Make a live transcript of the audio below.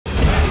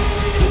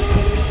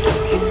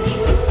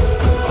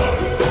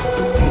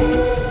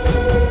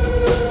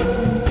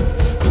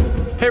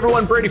Hey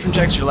everyone, Brady from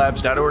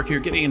Texturelabs.org here,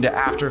 getting into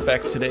After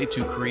Effects today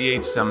to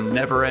create some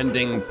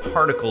never-ending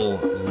particle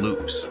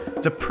loops.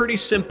 It's a pretty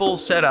simple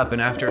setup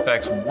in After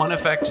Effects. One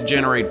effect to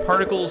generate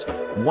particles,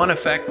 one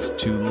effect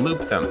to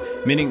loop them,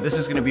 meaning this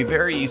is going to be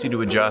very easy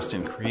to adjust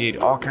and create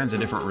all kinds of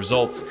different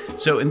results.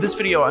 So in this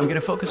video, I'm going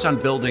to focus on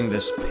building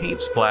this paint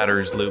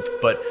splatters loop,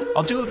 but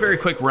I'll do a very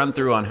quick run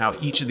through on how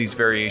each of these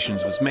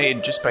variations was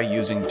made just by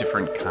using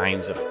different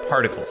kinds of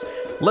particles.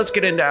 Let's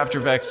get into After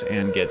Effects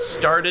and get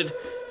started.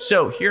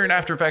 So here in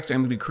After Effects,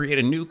 I'm going to create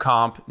a new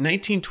comp,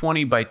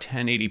 1920 by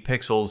 1080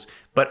 pixels,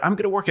 but I'm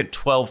going to work at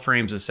 12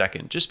 frames a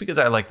second, just because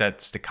I like that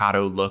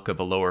staccato look of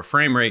a lower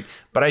frame rate.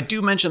 But I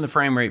do mention the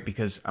frame rate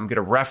because I'm going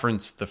to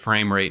reference the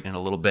frame rate in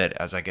a little bit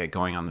as I get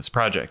going on this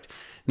project.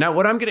 Now,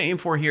 what I'm going to aim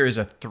for here is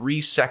a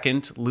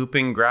 3-second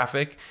looping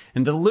graphic,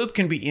 and the loop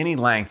can be any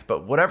length,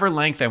 but whatever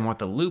length I want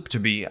the loop to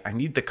be, I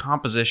need the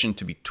composition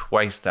to be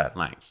twice that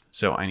length.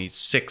 So I need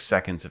 6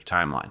 seconds of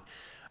timeline.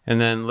 And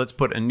then let's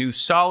put a new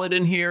solid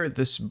in here.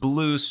 This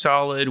blue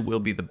solid will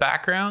be the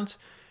background,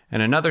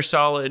 and another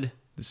solid.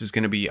 This is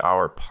going to be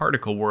our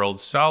particle world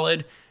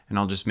solid, and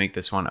I'll just make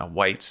this one a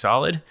white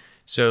solid.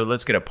 So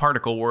let's get a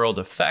particle world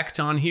effect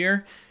on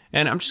here.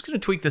 And I'm just going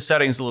to tweak the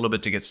settings a little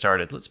bit to get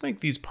started. Let's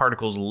make these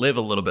particles live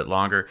a little bit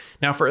longer.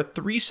 Now for a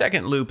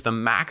 3-second loop, the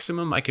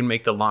maximum I can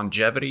make the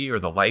longevity or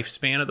the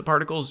lifespan of the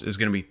particles is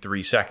going to be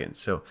 3 seconds.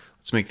 So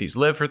let's make these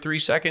live for 3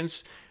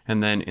 seconds.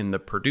 And then in the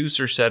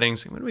producer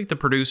settings, I'm going to make the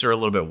producer a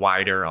little bit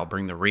wider. I'll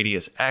bring the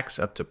radius X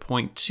up to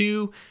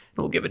 0.2, and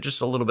we'll give it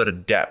just a little bit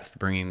of depth,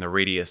 bringing the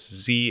radius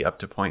Z up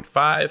to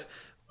 0.5,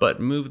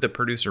 but move the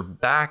producer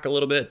back a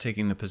little bit,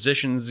 taking the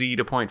position Z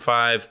to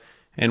 0.5,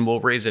 and we'll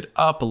raise it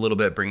up a little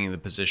bit, bringing the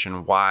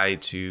position Y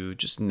to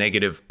just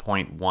negative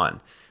 0.1.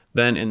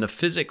 Then in the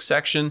physics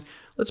section,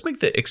 let's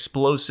make the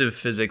explosive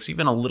physics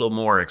even a little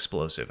more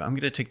explosive. I'm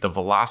going to take the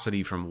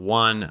velocity from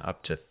 1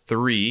 up to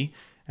 3.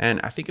 And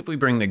I think if we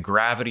bring the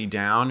gravity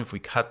down, if we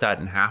cut that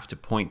in half to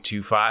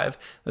 0.25,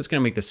 that's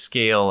going to make the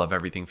scale of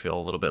everything feel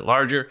a little bit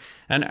larger.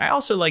 And I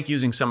also like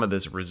using some of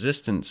this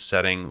resistance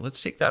setting.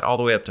 Let's take that all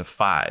the way up to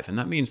 5. And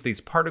that means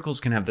these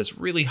particles can have this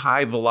really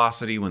high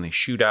velocity when they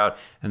shoot out,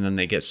 and then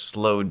they get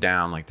slowed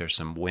down like there's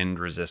some wind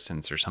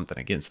resistance or something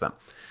against them.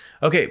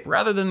 Okay,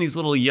 rather than these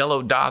little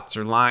yellow dots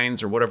or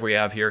lines or whatever we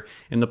have here,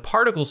 in the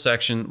particle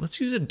section, let's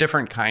use a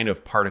different kind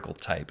of particle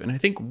type. And I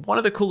think one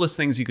of the coolest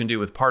things you can do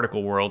with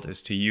Particle World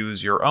is to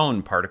use your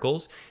own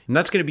particles. And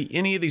that's going to be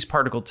any of these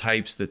particle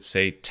types that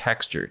say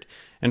textured.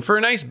 And for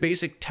a nice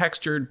basic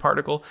textured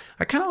particle,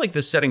 I kind of like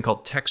this setting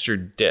called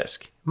textured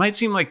disk. It might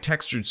seem like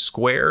textured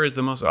square is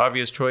the most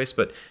obvious choice,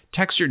 but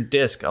textured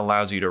disk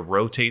allows you to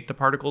rotate the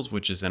particles,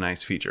 which is a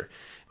nice feature.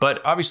 But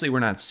obviously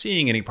we're not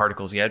seeing any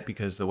particles yet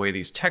because the way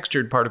these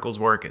textured particles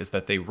work is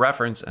that they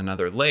reference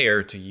another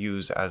layer to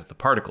use as the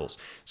particles.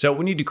 So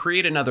we need to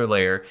create another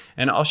layer,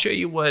 and I'll show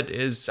you what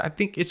is, I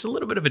think it's a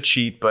little bit of a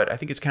cheat, but I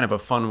think it's kind of a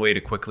fun way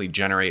to quickly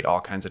generate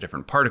all kinds of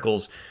different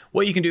particles.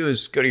 What you can do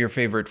is go to your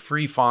favorite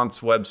free fonts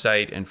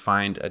website and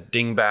find a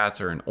dingbats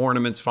or an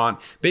ornaments font,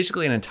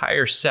 basically an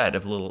entire set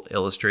of little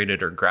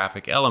illustrated or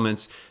graphic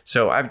elements.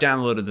 So I've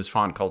downloaded this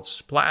font called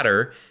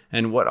Splatter,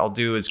 and what I'll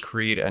do is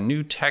create a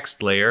new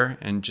text layer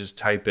and just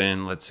type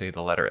in, let's say,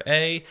 the letter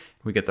A.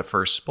 We get the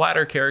first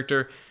splatter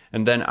character,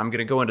 and then I'm going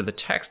to go into the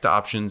text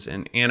options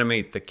and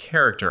animate the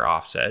character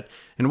offset.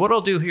 And what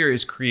I'll do here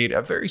is create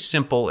a very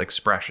simple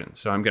expression.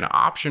 So I'm going to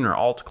Option or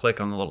Alt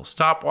click on the little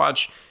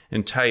stopwatch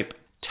and type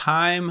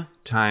time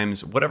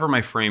times whatever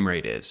my frame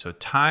rate is. So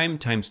time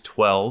times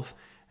 12,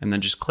 and then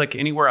just click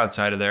anywhere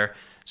outside of there.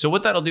 So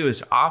what that'll do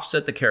is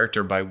offset the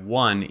character by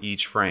 1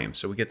 each frame.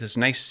 So we get this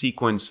nice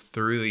sequence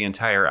through the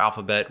entire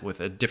alphabet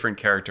with a different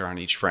character on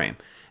each frame.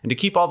 And to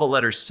keep all the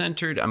letters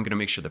centered, I'm going to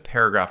make sure the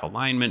paragraph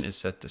alignment is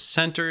set to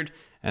centered.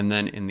 And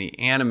then in the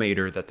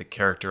animator that the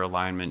character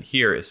alignment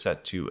here is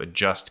set to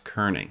adjust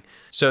kerning.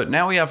 So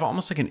now we have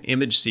almost like an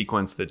image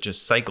sequence that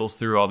just cycles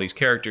through all these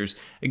characters.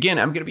 Again,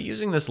 I'm going to be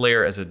using this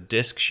layer as a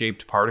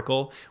disc-shaped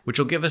particle, which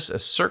will give us a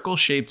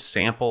circle-shaped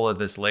sample of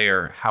this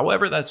layer.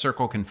 However, that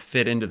circle can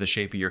fit into the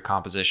shape of your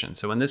composition.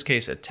 So in this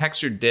case, a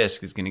textured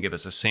disc is going to give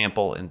us a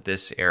sample in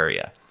this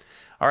area.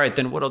 All right,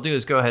 then what I'll do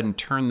is go ahead and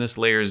turn this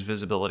layer's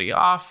visibility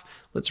off.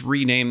 Let's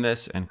rename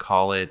this and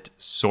call it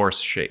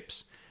Source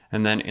Shapes.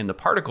 And then in the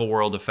particle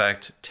world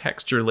effect,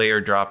 texture layer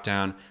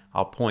dropdown,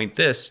 I'll point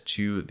this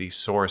to the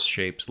source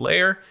shapes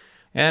layer.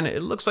 And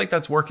it looks like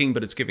that's working,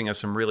 but it's giving us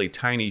some really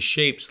tiny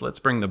shapes. Let's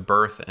bring the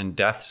birth and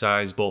death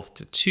size both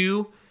to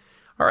 2.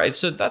 All right,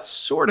 so that's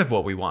sort of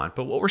what we want.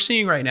 But what we're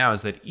seeing right now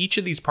is that each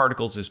of these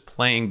particles is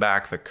playing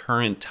back the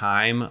current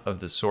time of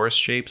the source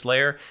shapes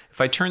layer.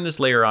 If I turn this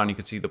layer on, you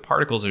can see the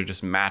particles are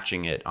just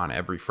matching it on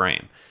every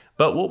frame.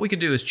 But what we could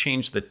do is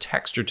change the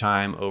texture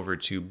time over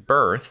to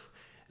birth.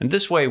 And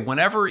this way,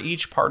 whenever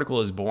each particle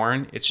is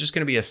born, it's just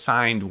going to be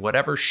assigned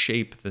whatever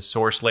shape the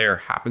source layer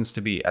happens to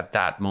be at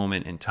that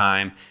moment in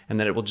time, and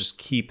then it will just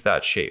keep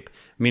that shape.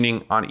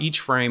 Meaning on each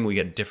frame, we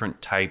get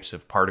different types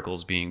of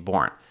particles being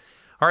born.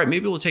 All right,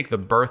 maybe we'll take the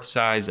birth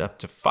size up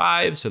to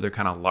 5, so they're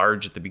kind of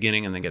large at the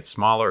beginning and then get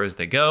smaller as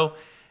they go.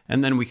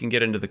 And then we can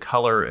get into the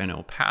color and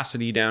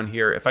opacity down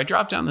here. If I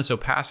drop down this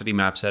opacity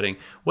map setting,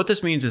 what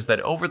this means is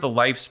that over the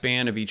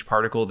lifespan of each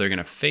particle, they're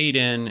gonna fade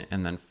in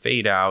and then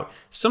fade out.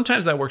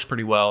 Sometimes that works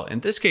pretty well.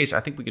 In this case, I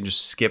think we can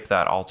just skip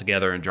that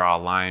altogether and draw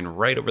a line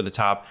right over the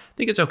top. I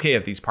think it's okay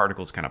if these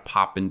particles kind of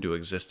pop into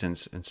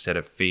existence instead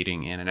of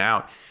fading in and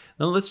out.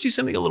 Now let's do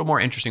something a little more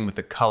interesting with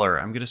the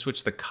color. I'm gonna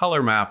switch the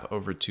color map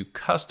over to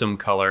custom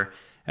color.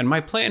 And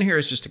my plan here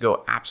is just to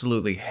go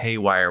absolutely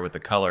haywire with the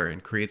color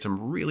and create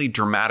some really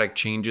dramatic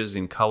changes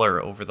in color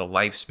over the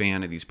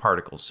lifespan of these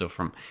particles. So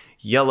from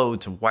yellow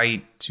to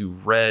white to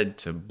red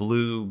to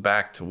blue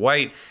back to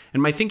white.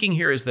 And my thinking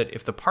here is that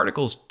if the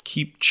particles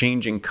keep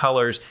changing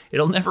colors,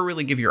 it'll never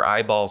really give your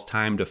eyeballs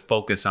time to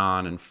focus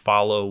on and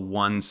follow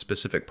one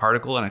specific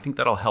particle. And I think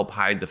that'll help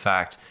hide the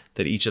fact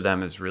that each of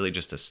them is really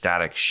just a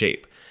static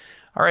shape.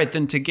 All right,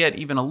 then to get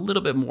even a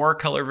little bit more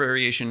color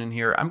variation in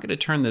here, I'm gonna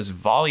turn this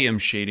volume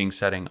shading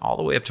setting all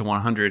the way up to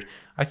 100.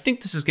 I think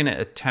this is gonna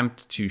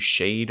attempt to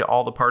shade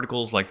all the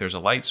particles like there's a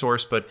light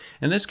source, but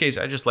in this case,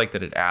 I just like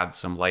that it adds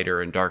some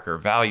lighter and darker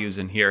values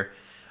in here.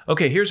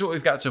 Okay, here's what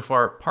we've got so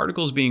far.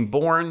 Particles being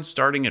born,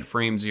 starting at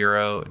frame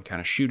 0 and kind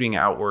of shooting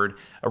outward.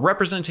 A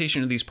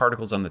representation of these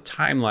particles on the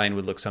timeline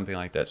would look something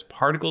like this.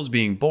 Particles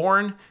being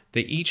born,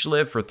 they each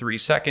live for 3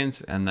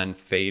 seconds and then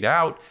fade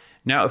out.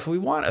 Now, if we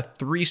want a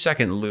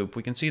 3-second loop,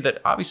 we can see that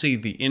obviously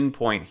the in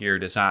point here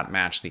does not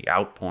match the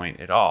out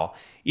point at all.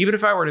 Even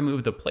if I were to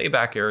move the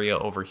playback area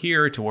over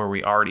here to where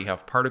we already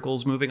have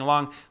particles moving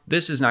along,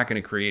 this is not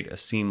going to create a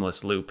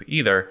seamless loop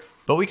either.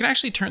 But we can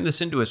actually turn this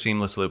into a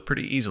seamless loop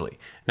pretty easily.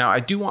 Now, I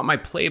do want my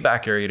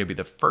playback area to be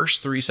the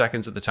first 3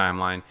 seconds of the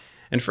timeline.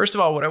 And first of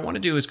all, what I want to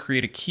do is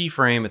create a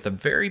keyframe at the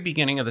very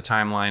beginning of the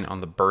timeline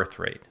on the birth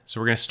rate. So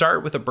we're going to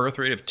start with a birth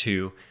rate of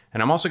 2,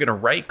 and I'm also going to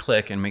right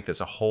click and make this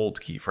a hold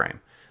keyframe.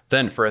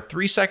 Then for a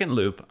 3-second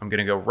loop, I'm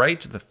gonna go right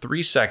to the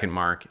 3-second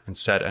mark and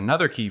set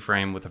another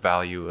keyframe with a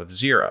value of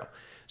 0.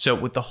 So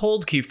with the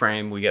hold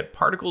keyframe, we get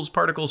particles,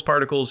 particles,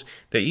 particles.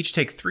 They each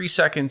take 3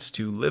 seconds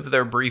to live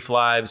their brief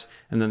lives,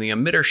 and then the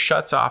emitter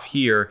shuts off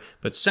here.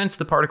 But since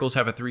the particles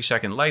have a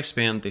 3-second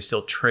lifespan, they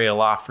still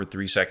trail off for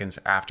 3 seconds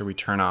after we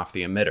turn off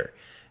the emitter.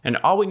 And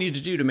all we need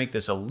to do to make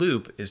this a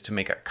loop is to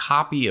make a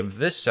copy of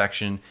this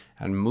section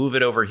and move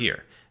it over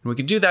here. And we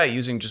can do that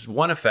using just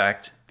one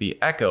effect,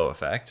 the echo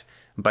effect.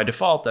 By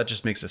default, that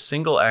just makes a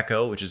single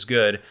echo, which is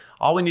good.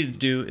 All we need to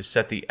do is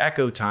set the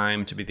echo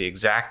time to be the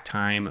exact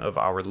time of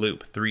our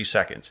loop, 3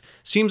 seconds.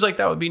 Seems like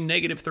that would be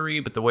 -3,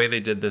 but the way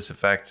they did this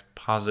effect,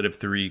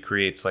 +3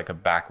 creates like a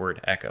backward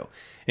echo.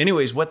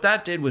 Anyways, what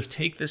that did was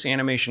take this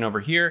animation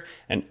over here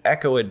and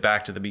echo it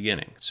back to the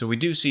beginning. So we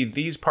do see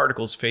these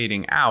particles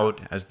fading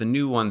out as the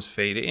new ones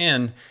fade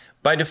in.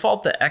 By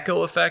default, the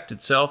echo effect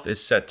itself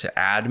is set to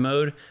add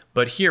mode,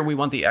 but here we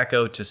want the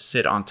echo to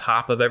sit on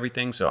top of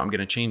everything, so I'm going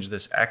to change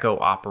this echo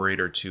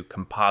operator to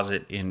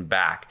composite in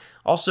back.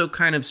 Also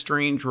kind of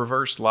strange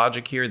reverse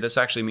logic here. This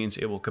actually means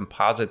it will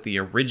composite the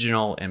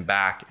original in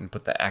back and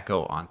put the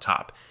echo on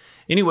top.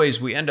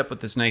 Anyways, we end up with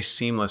this nice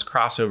seamless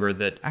crossover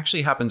that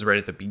actually happens right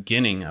at the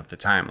beginning of the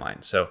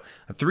timeline. So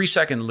a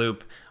 3-second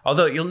loop,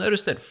 although you'll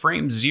notice that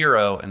frame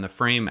 0 and the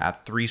frame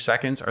at 3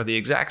 seconds are the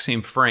exact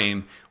same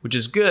frame, which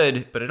is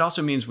good, but it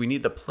also means we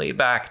need the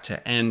playback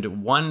to end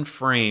 1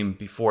 frame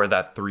before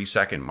that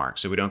 3-second mark,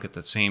 so we don't get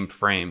the same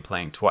frame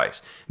playing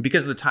twice.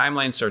 Because the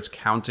timeline starts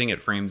counting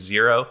at frame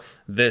 0,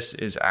 this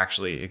is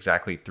actually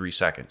exactly 3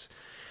 seconds.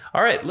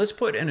 All right, let's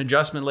put an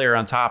adjustment layer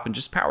on top and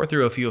just power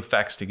through a few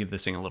effects to give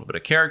this thing a little bit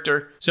of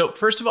character. So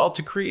first of all,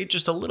 to create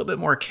just a little bit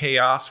more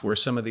chaos where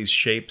some of these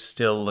shapes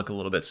still look a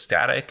little bit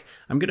static,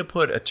 I'm gonna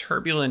put a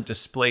turbulent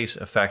displace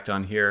effect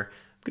on here.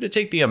 I'm gonna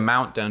take the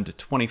amount down to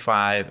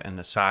 25 and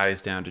the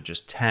size down to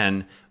just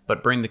 10,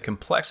 but bring the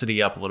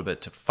complexity up a little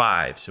bit to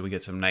 5 so we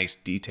get some nice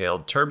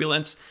detailed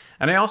turbulence.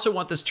 And I also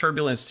want this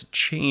turbulence to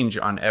change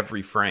on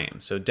every frame.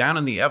 So down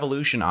in the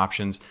evolution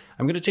options,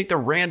 I'm going to take the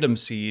random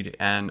seed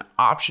and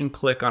option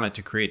click on it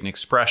to create an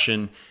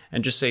expression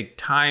and just say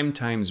time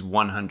times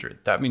 100.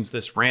 That means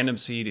this random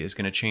seed is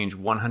going to change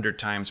 100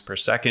 times per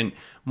second,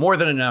 more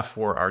than enough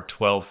for our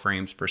 12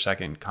 frames per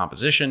second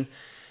composition.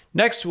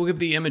 Next, we'll give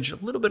the image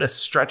a little bit of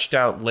stretched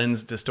out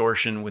lens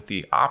distortion with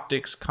the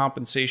optics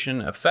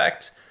compensation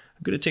effect.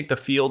 I'm going to take the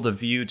field of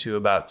view to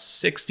about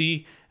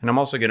 60, and I'm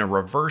also going to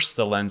reverse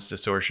the lens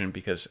distortion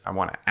because I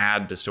want to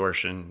add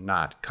distortion,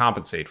 not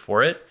compensate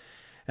for it.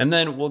 And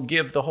then we'll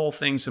give the whole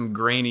thing some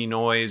grainy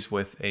noise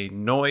with a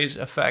noise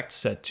effect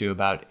set to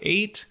about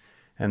 8,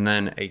 and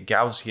then a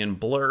Gaussian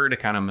blur to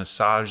kind of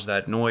massage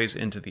that noise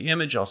into the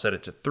image. I'll set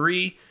it to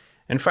 3.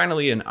 And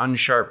finally, an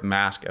unsharp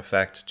mask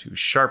effect to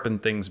sharpen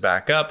things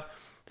back up.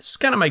 This is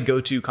kind of my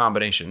go-to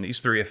combination, these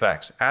 3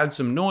 effects. Add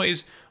some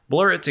noise,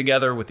 blur it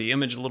together with the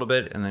image a little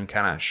bit, and then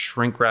kind of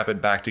shrink wrap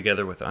it back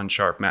together with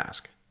unsharp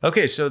mask.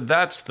 Okay, so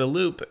that's the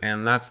loop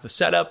and that's the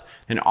setup,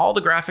 and all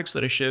the graphics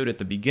that I showed at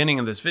the beginning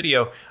of this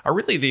video are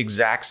really the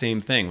exact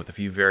same thing with a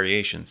few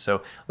variations.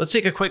 So let's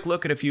take a quick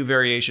look at a few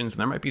variations, and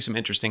there might be some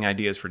interesting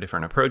ideas for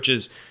different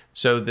approaches.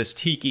 So this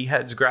tiki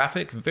heads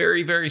graphic,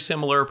 very, very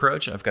similar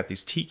approach. I've got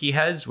these tiki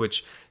heads,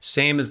 which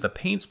same as the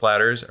paint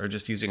splatters, are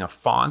just using a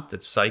font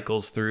that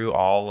cycles through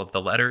all of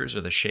the letters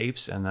or the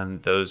shapes, and then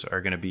those are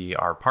going to be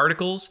our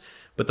particles.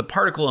 But the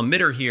particle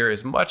emitter here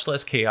is much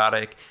less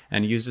chaotic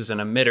and uses an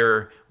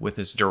emitter with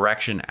this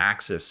direction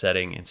axis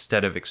setting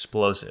instead of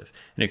explosive.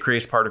 And it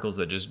creates particles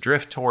that just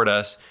drift toward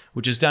us,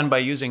 which is done by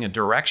using a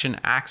direction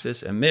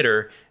axis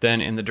emitter, then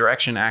in the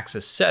direction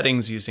axis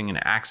settings using an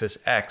axis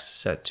X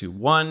set to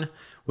 1,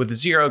 with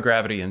 0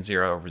 gravity and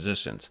 0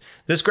 resistance.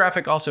 This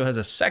graphic also has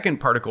a second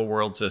particle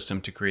world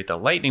system to create the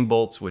lightning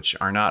bolts, which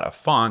are not a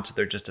font,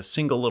 they're just a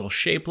single little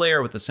shape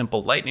layer with a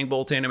simple lightning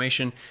bolt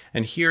animation.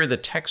 And here the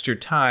texture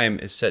time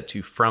is set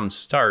to from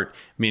start,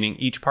 meaning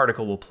each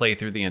particle will play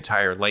through the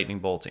entire lightning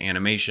bolt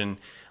animation.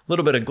 A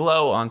little bit of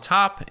glow on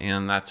top,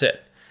 and that's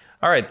it.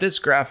 All right, this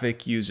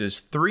graphic uses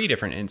 3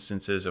 different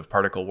instances of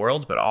particle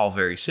world, but all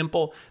very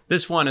simple.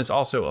 This one is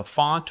also a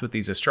font with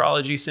these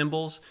astrology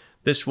symbols.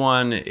 This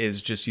one is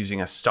just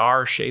using a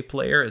star shape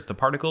layer as the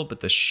particle,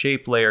 but the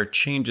shape layer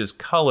changes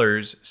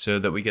colors so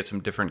that we get some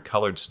different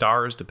colored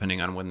stars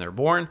depending on when they're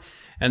born.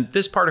 And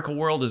this particle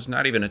world is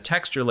not even a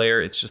texture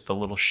layer, it's just the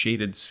little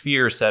shaded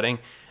sphere setting.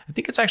 I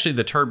think it's actually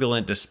the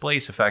turbulent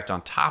displace effect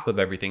on top of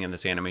everything in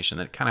this animation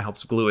that kind of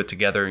helps glue it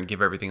together and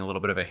give everything a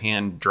little bit of a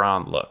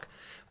hand-drawn look.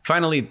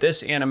 Finally,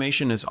 this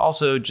animation is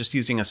also just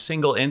using a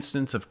single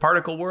instance of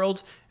particle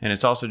world, and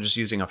it's also just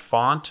using a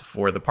font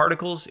for the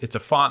particles. It's a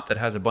font that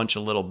has a bunch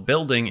of little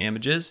building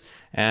images,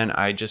 and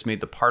I just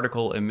made the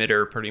particle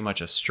emitter pretty much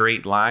a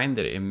straight line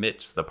that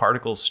emits the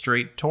particles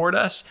straight toward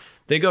us.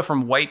 They go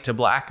from white to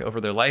black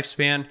over their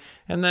lifespan,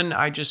 and then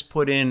I just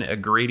put in a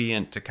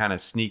gradient to kind of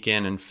sneak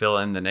in and fill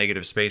in the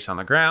negative space on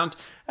the ground.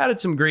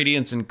 Added some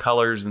gradients and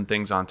colors and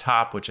things on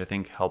top, which I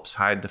think helps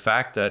hide the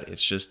fact that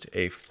it's just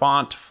a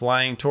font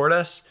flying toward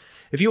us.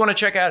 If you want to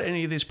check out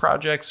any of these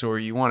projects or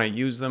you want to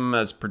use them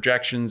as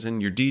projections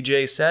in your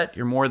DJ set,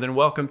 you're more than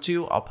welcome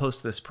to. I'll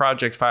post this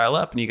project file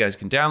up and you guys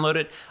can download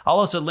it. I'll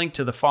also link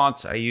to the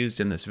fonts I used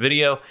in this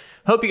video.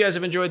 Hope you guys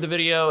have enjoyed the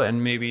video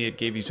and maybe it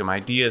gave you some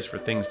ideas for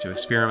things to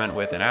experiment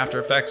with in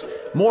After Effects.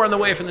 More on the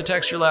way from the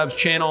Texturelabs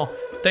channel.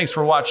 Thanks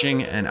for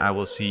watching and I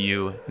will see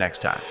you next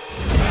time.